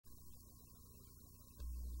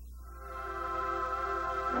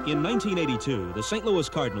In 1982, the St. Louis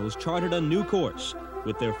Cardinals charted a new course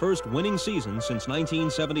with their first winning season since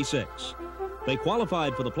 1976. They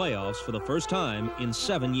qualified for the playoffs for the first time in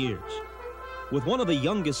 7 years. With one of the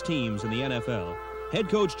youngest teams in the NFL, head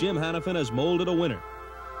coach Jim Hanifin has molded a winner.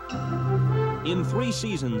 In 3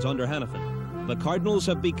 seasons under Hanifin, the Cardinals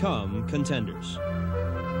have become contenders.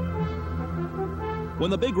 When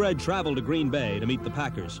the Big Red traveled to Green Bay to meet the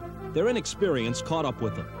Packers, their inexperience caught up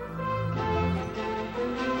with them.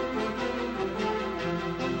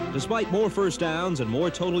 Despite more first downs and more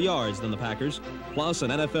total yards than the Packers, plus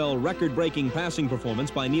an NFL record-breaking passing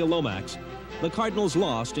performance by Neil Lomax, the Cardinals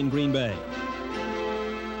lost in Green Bay.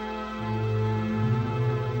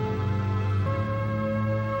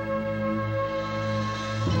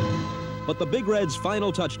 But the Big Red's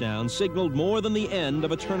final touchdown signaled more than the end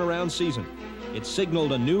of a turnaround season. It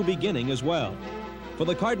signaled a new beginning as well. For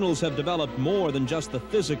the Cardinals have developed more than just the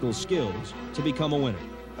physical skills to become a winner.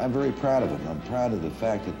 I'm very proud of them. I'm proud of the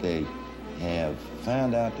fact that they have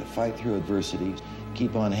found out to fight through adversity,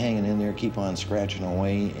 keep on hanging in there, keep on scratching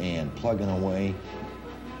away and plugging away.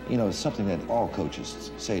 You know, it's something that all coaches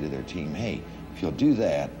say to their team, hey, if you'll do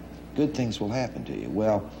that, good things will happen to you.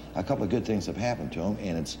 Well, a couple of good things have happened to them,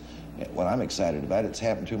 and it's what I'm excited about. It's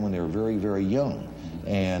happened to them when they were very, very young,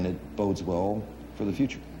 and it bodes well for the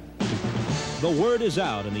future. The word is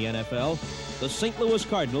out in the NFL. The St. Louis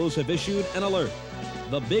Cardinals have issued an alert.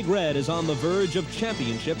 The Big Red is on the verge of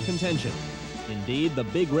championship contention. Indeed, the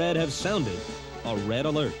Big Red have sounded a red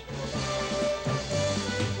alert.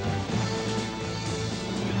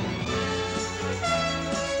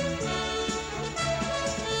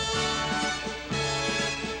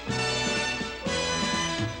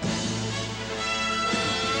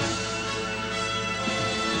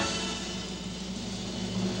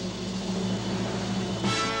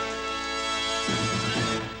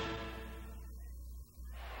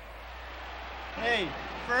 Hey,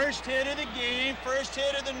 first hit of the game, first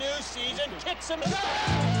hit of the new season, kicks him.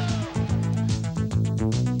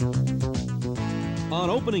 On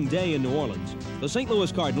opening day in New Orleans, the St.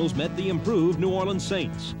 Louis Cardinals met the improved New Orleans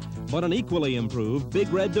Saints. But an equally improved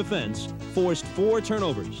Big Red defense forced 4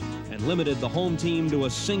 turnovers and limited the home team to a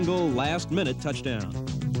single last-minute touchdown.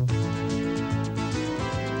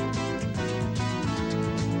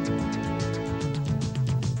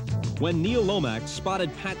 When Neil Lomax spotted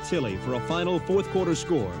Pat Tilley for a final fourth-quarter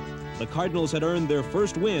score, the Cardinals had earned their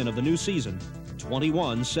first win of the new season,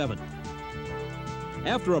 21-7.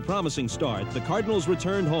 After a promising start, the Cardinals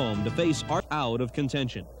returned home to face out of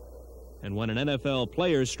contention. And when an NFL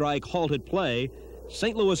players' strike halted play,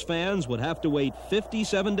 St. Louis fans would have to wait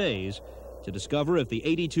 57 days to discover if the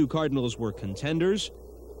 '82 Cardinals were contenders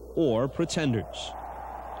or pretenders.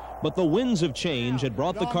 But the winds of change had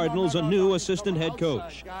brought the Cardinals a new assistant head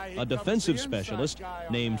coach, a defensive specialist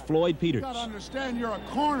named Floyd Peters. You gotta understand, you're a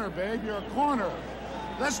corner, babe. You're a corner.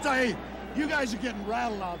 You guys are getting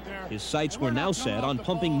rattled out there. His sights were now set on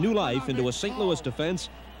pumping new life into a St. Louis defense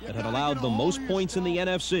that had allowed the most points in the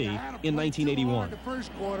NFC in 1981.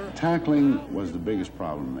 Tackling was the biggest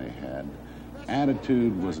problem they had.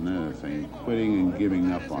 Attitude was another thing, quitting and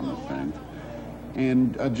giving up on the thing.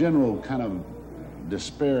 And a general kind of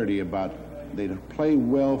disparity about they'd play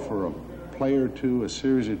well for a play or two, a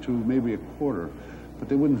series or two, maybe a quarter, but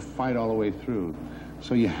they wouldn't fight all the way through.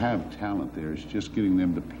 So you have talent there. It's just getting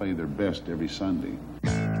them to play their best every Sunday.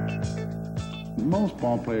 Most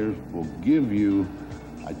ball players will give you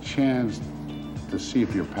a chance to see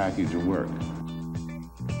if your package will work.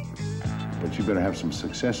 But you better have some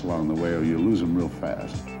success along the way or you'll lose them real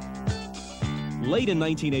fast. Late in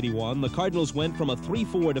 1981, the Cardinals went from a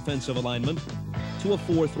 3-4 defensive alignment to a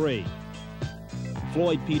 4-3.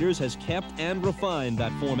 Floyd Peters has kept and refined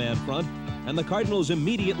that 4-man front, and the Cardinals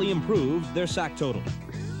immediately improved their sack total.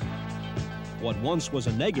 What once was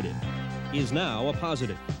a negative is now a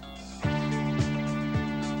positive.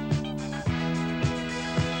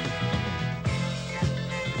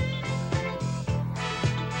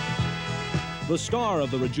 The star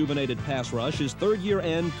of the rejuvenated pass rush is third-year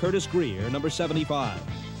end Curtis Greer, number 75.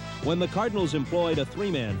 When the Cardinals employed a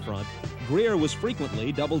 3-man front, Greer was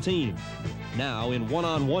frequently double-teamed. Now, in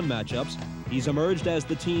one-on-one matchups, he's emerged as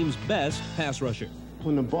the team's best pass rusher.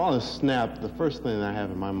 When the ball is snapped, the first thing I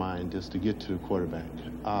have in my mind is to get to the quarterback.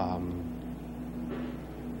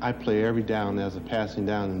 I play every down as a passing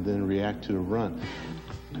down and then react to the run.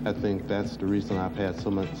 I think that's the reason I've had so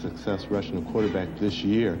much success rushing the quarterback this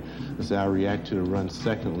year, is that I react to the run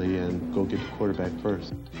secondly and go get the quarterback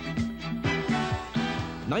first.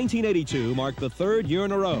 1982 marked the 3rd year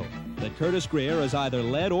in a row that Curtis Greer has either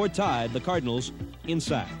led or tied the Cardinals in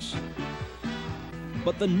sacks.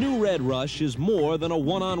 But the new Red Rush is more than a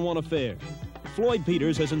one-on-one affair. Floyd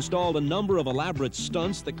Peters has installed a number of elaborate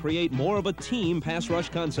stunts that create more of a team pass rush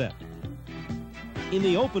concept. In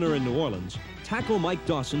the opener in New Orleans, tackle Mike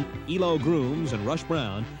Dawson, Elo Grooms, and Rush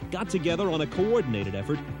Brown got together on a coordinated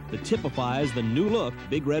effort that typifies the new-look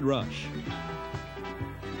Big Red Rush.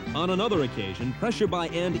 On another occasion, pressure by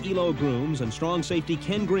end Elo Grooms and strong safety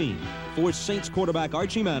Ken Green forced Saints quarterback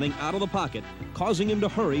Archie Manning out of the pocket, causing him to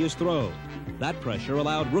hurry his throw. That pressure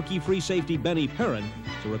allowed rookie free safety Benny Perrin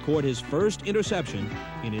to record his first interception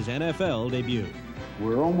in his NFL debut.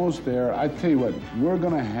 We're almost there. I tell you what, we're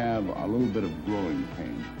going to have a little bit of growing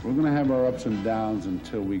pain. We're going to have our ups and downs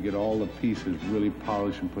until we get all the pieces really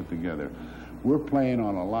polished and put together. We're playing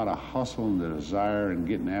on a lot of hustle and the desire and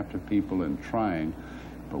getting after people and trying,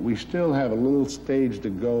 but we still have a little stage to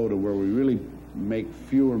go to where we really make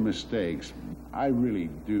fewer mistakes. I really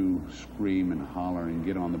do scream and holler and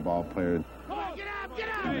get on the ball player.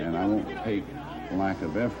 And I won't take lack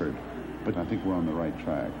of effort, but I think we're on the right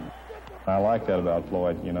track. I like that about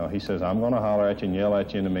Floyd. You know, he says, I'm going to holler at you and yell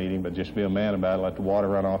at you in the meeting, but just be a man about it. Let the water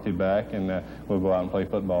run off your back, and we'll go out and play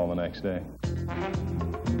football the next day.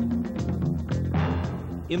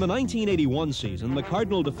 In the 1981 season, the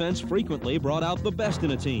Cardinal defense frequently brought out the best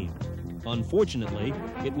in a team. Unfortunately,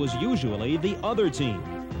 it was usually the other team.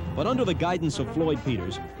 But under the guidance of Floyd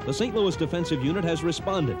Peters, the St. Louis defensive unit has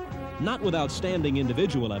responded, not with outstanding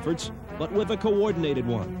individual efforts, but with a coordinated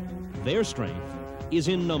one. Their strength is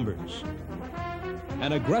in numbers.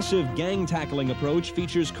 An aggressive gang tackling approach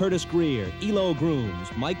features Curtis Greer, Elo Grooms,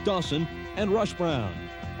 Mike Dawson, and Rush Brown,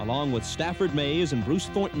 along with Stafford Mays and Bruce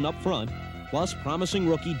Thornton up front, plus promising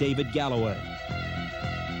rookie David Galloway.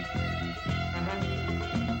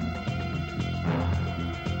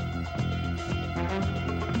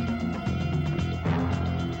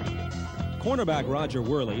 Cornerback Roger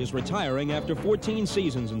Worley is retiring after 14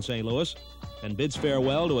 seasons in St. Louis and bids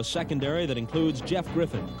farewell to a secondary that includes Jeff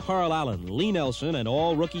Griffin, Carl Allen, Lee Nelson, and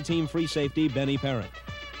all-rookie team free safety Benny Perrin.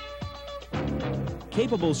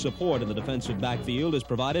 Capable support in the defensive backfield is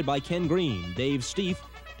provided by Ken Green, Dave Stieff,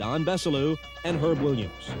 Don Besselou, and Herb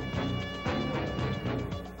Williams.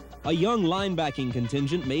 A young linebacking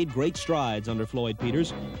contingent made great strides under Floyd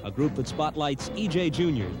Peters, a group that spotlights E.J.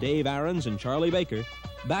 Jr., Dave Aarons, and Charlie Baker,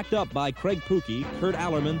 backed up by Craig Pookie, Kurt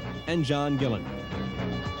Allerman, and John Gillen.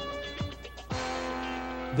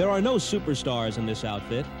 There are no superstars in this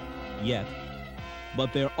outfit, yet,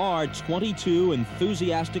 but there are 22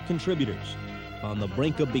 enthusiastic contributors on the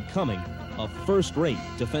brink of becoming a first-rate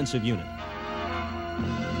defensive unit.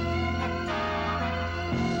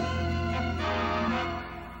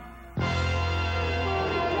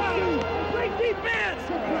 Great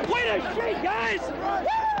defense! Way to shake, guys!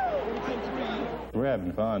 We're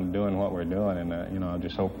having fun doing what we're doing, and, you know, I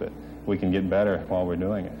just hope that we can get better while we're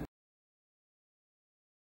doing it.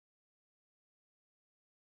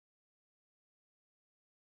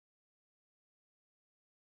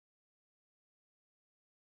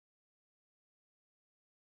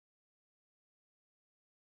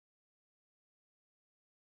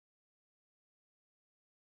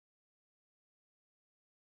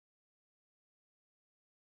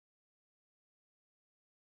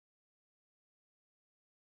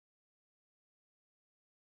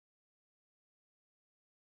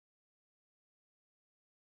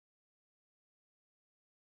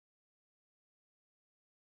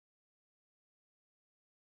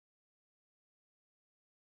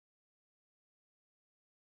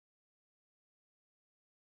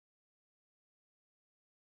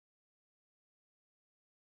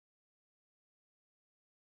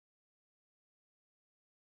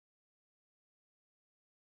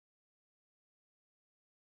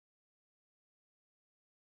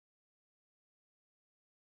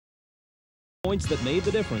 Points that made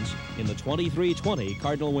the difference in the 23-20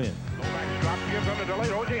 Cardinal win. Drop gives on the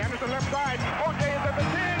delayed. O.J. Anderson left side. O.J. is at the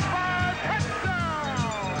 10-5 touchdown!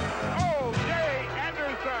 O.J.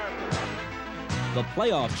 Anderson! The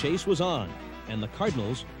playoff chase was on, and the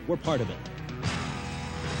Cardinals were part of it.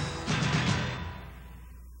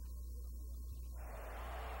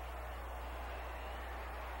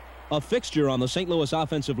 A fixture on the St. Louis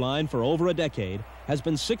offensive line for over a decade has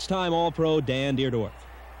been six-time All-Pro Dan Deerdorf.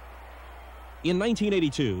 In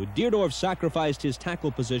 1982, Deerdorf sacrificed his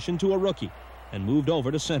tackle position to a rookie and moved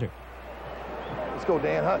over to center. Let's go,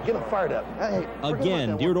 Dan. Huh? Get him fired up. Hey,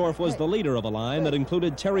 again, Deerdorf was the leader of a line that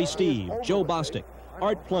included Terry Steve, Joe Bostic,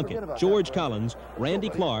 Art Plunkett, George Collins, Randy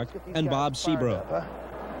Clark, and Bob Seabrook.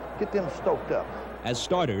 Get them stoked up. As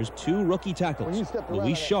starters, 2 rookie tackles,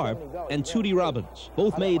 Louis Sharp and Tootie Robbins.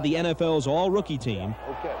 Both made the NFL's all-rookie team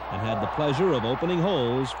and had the pleasure of opening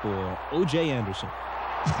holes for O.J. Anderson.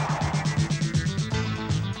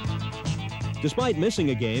 Despite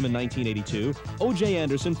missing a game in 1982, O.J.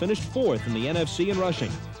 Anderson finished 4th in the NFC in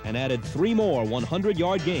rushing and added 3 more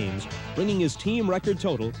 100-yard games, bringing his team record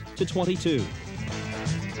total to 22.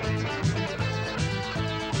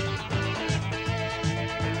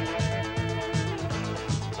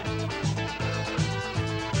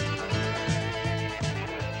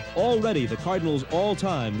 Already the Cardinals'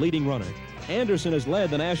 all-time leading runner, Anderson has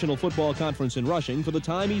led the National Football Conference in rushing for the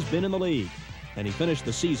time he's been in the league, and he finished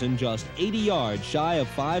the season just 80 yards shy of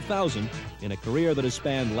 5,000 in a career that has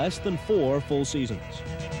spanned less than 4 full seasons.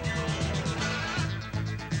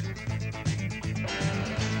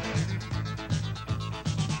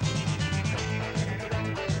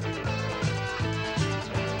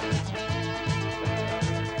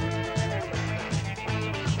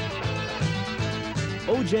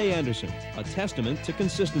 O.J. Anderson, a testament to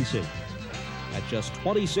consistency. At just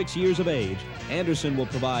 26 years of age, Anderson will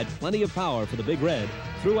provide plenty of power for the Big Red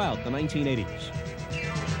throughout the 1980s.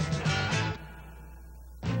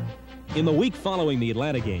 In the week following the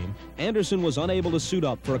Atlanta game, Anderson was unable to suit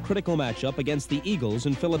up for a critical matchup against the Eagles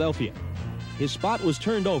in Philadelphia. His spot was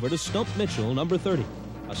turned over to Stump Mitchell, number 30,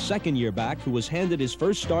 a second-year back who was handed his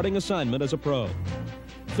first starting assignment as a pro.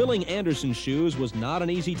 Filling Anderson's shoes was not an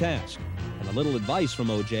easy task, and a little advice from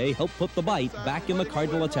O.J. helped put the bite back in the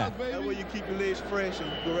Cardinal attack. That way you keep your legs fresh and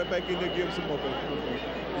go right back in there and give them some more.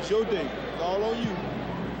 It's your day. It's all on you.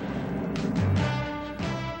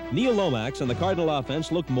 Neil Lomax and the Cardinal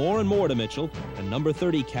offense looked more and more to Mitchell, and number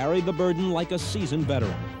 30 carried the burden like a seasoned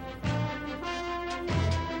veteran.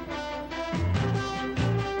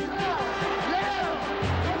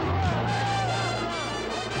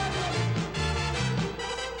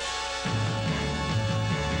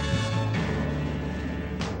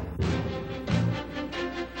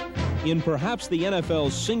 In perhaps the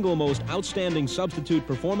NFL's single most outstanding substitute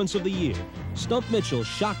performance of the year, Stump Mitchell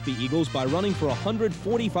shocked the Eagles by running for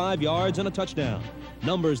 145 yards and a touchdown,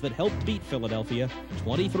 numbers that helped beat Philadelphia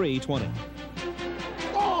 23-20.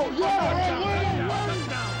 Oh, yeah!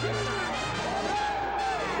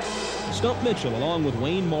 Stump Mitchell, along with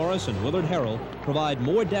Wayne Morris and Willard Harrell, provide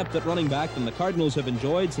more depth at running back than the Cardinals have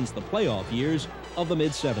enjoyed since the playoff years of the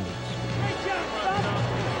mid-70s.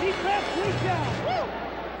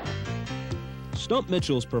 Stump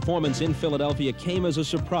Mitchell's performance in Philadelphia came as a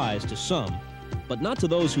surprise to some, but not to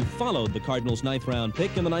those who followed the Cardinals' 9th-round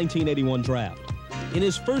pick in the 1981 draft. In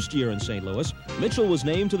his first year in St. Louis, Mitchell was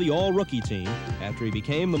named to the all-rookie team after he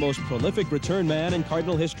became the most prolific return man in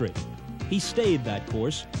Cardinal history. He stayed that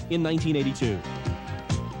course in 1982.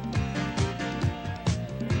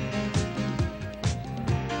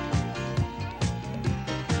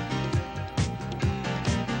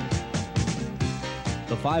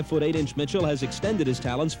 The 5'8" Mitchell has extended his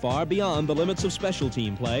talents far beyond the limits of special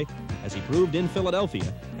team play, as he proved in Philadelphia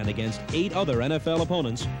and against 8 other NFL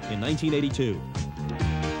opponents in 1982.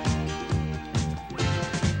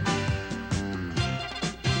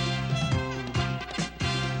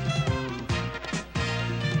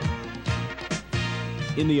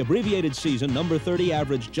 In the abbreviated season, number 30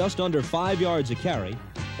 averaged just under 5 yards a carry,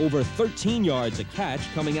 over 13 yards a catch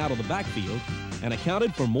coming out of the backfield, and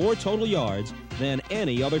accounted for more total yards than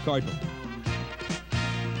any other Cardinal.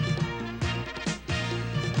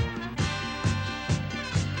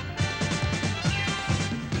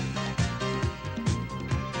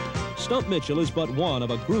 Stump Mitchell is but one of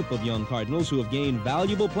a group of young Cardinals who have gained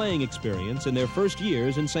valuable playing experience in their first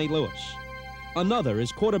years in St. Louis. Another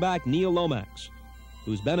is quarterback Neil Lomax,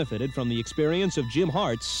 who's benefited from the experience of Jim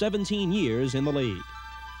Hart's 17 years in the league.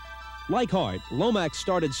 Like Hart, Lomax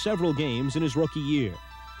started several games in his rookie year.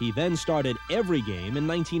 He then started every game in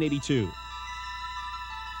 1982.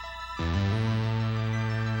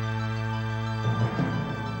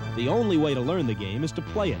 The only way to learn the game is to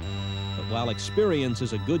play it. But while experience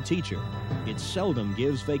is a good teacher, it seldom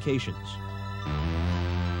gives vacations.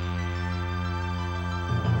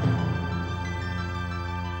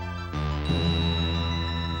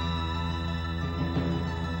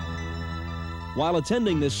 While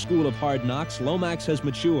attending this school of hard knocks, Lomax has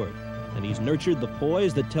matured, and he's nurtured the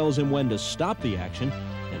poise that tells him when to stop the action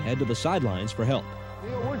and head to the sidelines for help.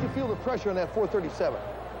 Neil, where'd you feel the pressure on that 437?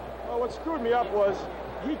 Well, what screwed me up was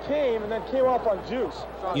he came and then came off on juice.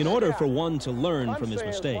 In order for one to learn from his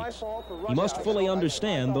mistakes, he must fully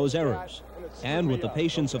understand those errors. And with the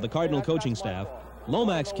patience of the Cardinal coaching staff,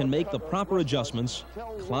 Lomax can make the proper adjustments,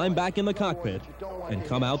 climb back in the cockpit, and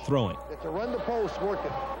come out throwing. To run the post, work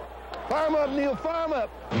it. Fire him up, Neil, fire him up.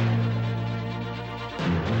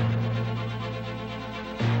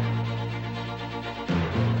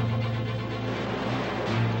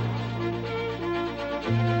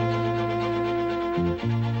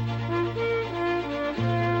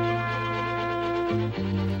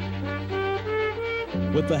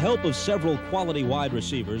 With the help of several quality wide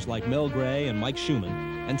receivers like Mel Gray and Mike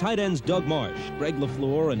Schumann, and tight ends Doug Marsh, Greg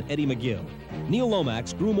LaFleur, and Eddie McGill, Neil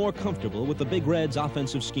Lomax grew more comfortable with the Big Red's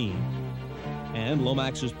offensive scheme. And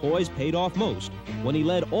Lomax's poise paid off most when he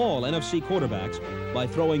led all NFC quarterbacks by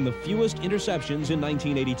throwing the fewest interceptions in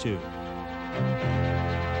 1982.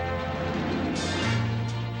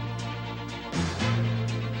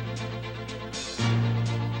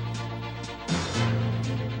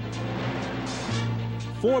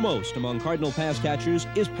 Foremost among Cardinal pass catchers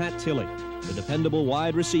is Pat Tilley, the dependable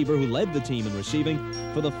wide receiver who led the team in receiving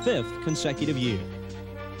for the 5th consecutive year.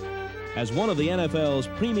 As one of the NFL's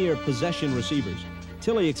premier possession receivers,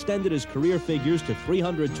 Tilley extended his career figures to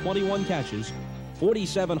 321 catches,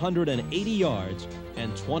 4,780 yards,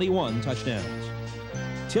 and 21 touchdowns.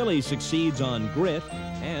 Tilley succeeds on grit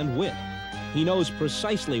and wit. He knows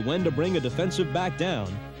precisely when to bring a defensive back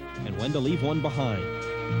down and when to leave one behind.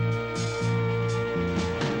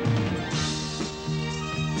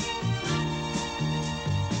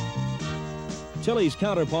 Tilley's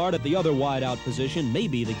counterpart at the other wideout position may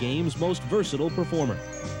be the game's most versatile performer.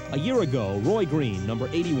 A year ago, Roy Green, number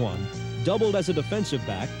 81, doubled as a defensive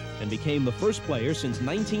back and became the first player since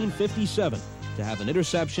 1957 to have an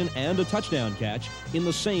interception and a touchdown catch in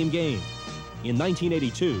the same game. In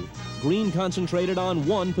 1982, Green concentrated on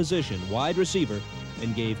one position, wide receiver,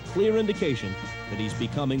 and gave clear indication that he's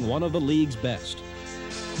becoming one of the league's best.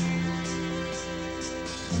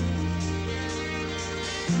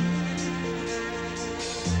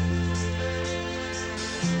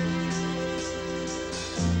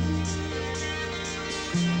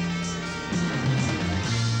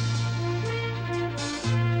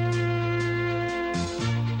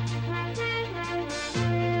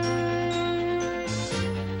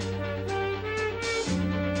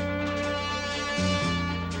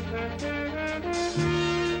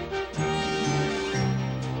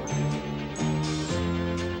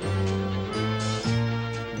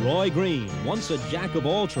 Roy Green, once a jack of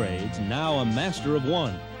all trades, now a master of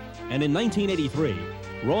one. And in 1983,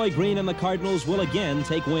 Roy Green and the Cardinals will again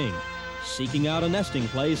take wing, seeking out a nesting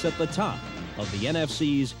place at the top of the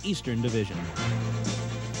NFC's Eastern Division.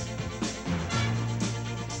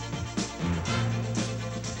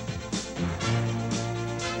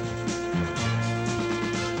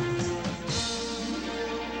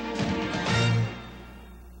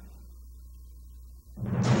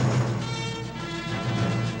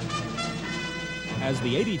 As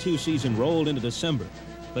the '82 season rolled into December,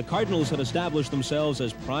 the Cardinals had established themselves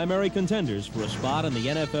as primary contenders for a spot in the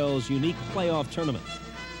NFL's unique playoff tournament.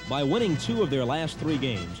 By winning 2 of their last 3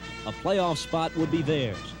 games, a playoff spot would be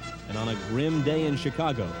theirs. And on a grim day in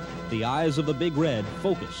Chicago, the eyes of the Big Red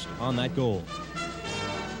focused on that goal.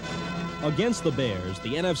 Against the Bears,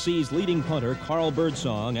 the NFC's leading punter, Carl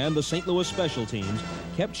Birdsong, and the St. Louis special teams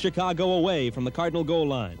kept Chicago away from the Cardinal goal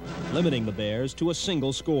line, limiting the Bears to a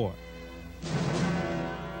single score.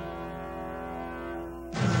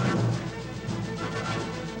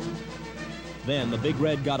 Then the Big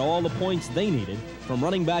Red got all the points they needed from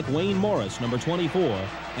running back Wayne Morris, number 24,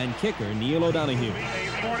 and kicker Neil O'Donohue. A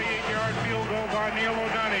 48-yard field goal by Neil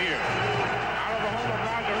O'Donohue. Out of the hole of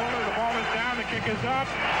Roger Ruller, the ball is down, the kick is up,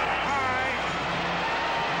 high.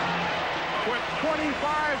 With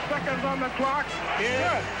 25 seconds on the clock,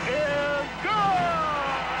 it is good!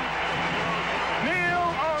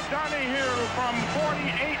 Neil O'Donohue from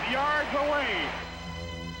 48 yards away.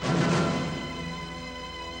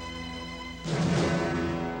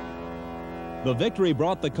 The victory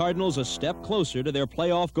brought the Cardinals a step closer to their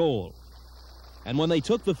playoff goal. And when they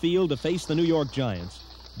took the field to face the New York Giants,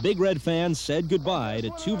 Big Red fans said goodbye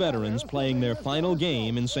to 2 veterans playing their final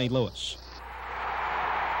game in St. Louis.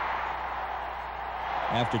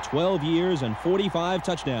 After 12 years and 45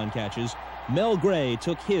 touchdown catches, Mel Gray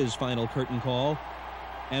took his final curtain call,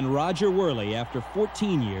 and Roger Worley, after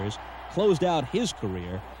 14 years, closed out his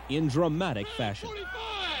career in dramatic fashion.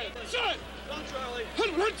 45! Shut! Come, Charlie!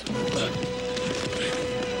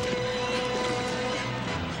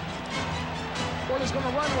 Worley's going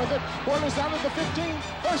to run with it. Worley's down at the 15.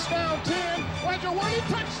 First down, 10. Roger Worley,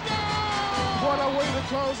 touchdown! What a way to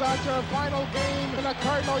close out your final game in a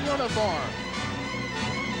Cardinal uniform.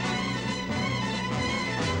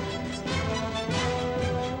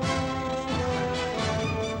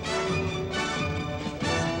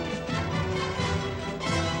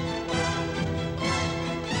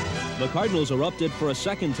 The Cardinals erupted for a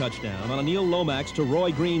second touchdown on a Neil Lomax to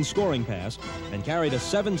Roy Green scoring pass and carried a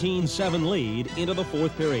 17-7 lead into the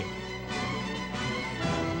fourth period.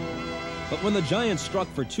 But when the Giants struck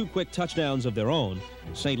for two quick touchdowns of their own,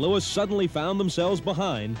 St. Louis suddenly found themselves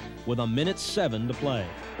behind with 1:07 to play.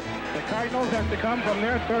 The Cardinals have to come from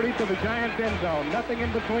their 30 to the Giants' end zone. Nothing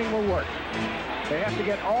in between will work. They have to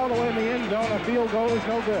get all the way in the end zone. A field goal is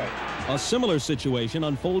no good. A similar situation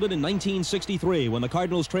unfolded in 1963 when the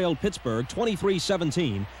Cardinals trailed Pittsburgh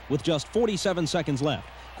 23-17 with just 47 seconds left.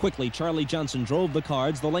 Quickly, Charlie Johnson drove the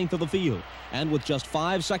Cards the length of the field, and with just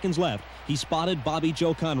 5 seconds left, he spotted Bobby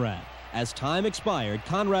Joe Conrad. As time expired,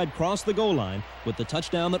 Conrad crossed the goal line with the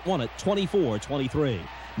touchdown that won it 24-23.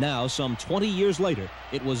 Now, some 20 years later,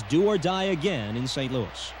 it was do or die again in St.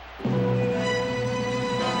 Louis.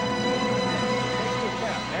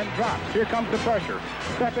 And drops. Here comes the pressure.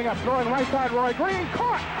 Stepping up, throwing right side, Roy Green.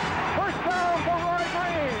 Caught! First down for Roy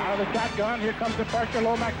Green. Out of the shotgun, here comes the pressure.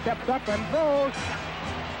 Lomax steps up and throws.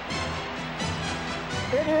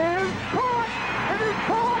 It is caught! It is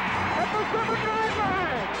caught at the 7-yard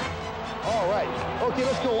line. All right. Okay,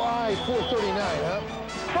 let's go I-439, huh?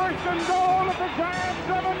 First and goal at the Giants'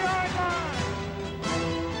 7-yard line.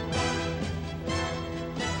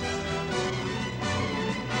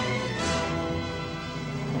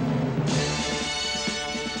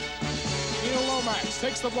 Neil Lomax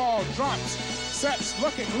takes the ball, drops, sets,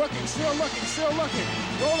 looking, still looking,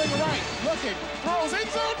 rolling right, looking, throws, end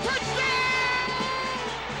zone, touchdown!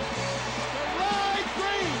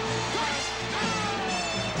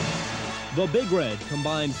 The Big Red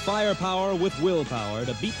combined firepower with willpower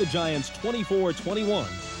to beat the Giants 24-21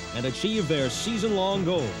 and achieve their season-long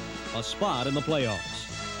goal, a spot in the playoffs.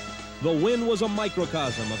 The win was a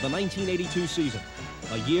microcosm of the 1982 season,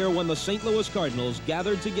 a year when the St. Louis Cardinals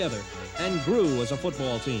gathered together and grew as a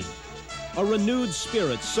football team. A renewed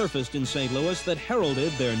spirit surfaced in St. Louis that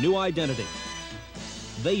heralded their new identity.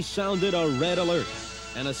 They sounded a red alert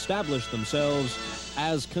and established themselves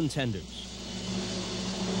as contenders.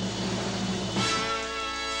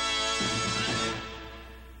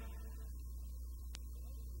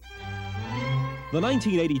 The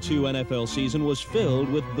 1982 NFL season was filled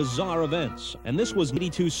with bizarre events, and this was the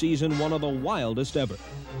 82 season one of the wildest ever.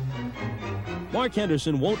 Mark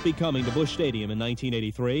Henderson won't be coming to Busch Stadium in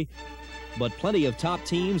 1983, but plenty of top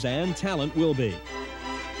teams and talent will be.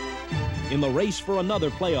 In the race for another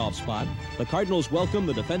playoff spot, the Cardinals welcome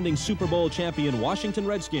the defending Super Bowl champion Washington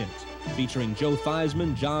Redskins, featuring Joe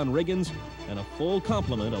Theismann, John Riggins, and a full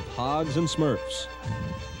complement of Hogs and Smurfs.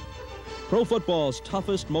 Pro football's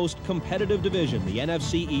toughest, most competitive division, the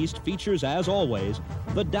NFC East, features, as always,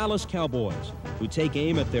 the Dallas Cowboys, who take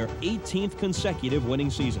aim at their 18th consecutive winning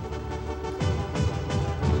season.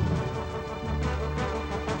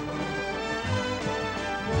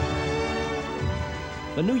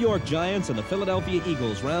 The New York Giants and the Philadelphia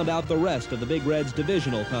Eagles round out the rest of the Big Red's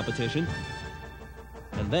divisional competition.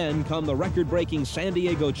 And then come the record-breaking San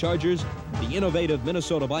Diego Chargers, the innovative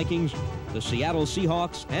Minnesota Vikings, the Seattle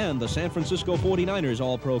Seahawks, and the San Francisco 49ers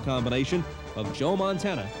all-pro combination of Joe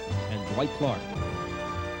Montana and Dwight Clark.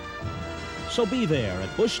 So be there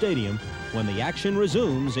at Busch Stadium when the action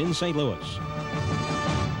resumes in St. Louis.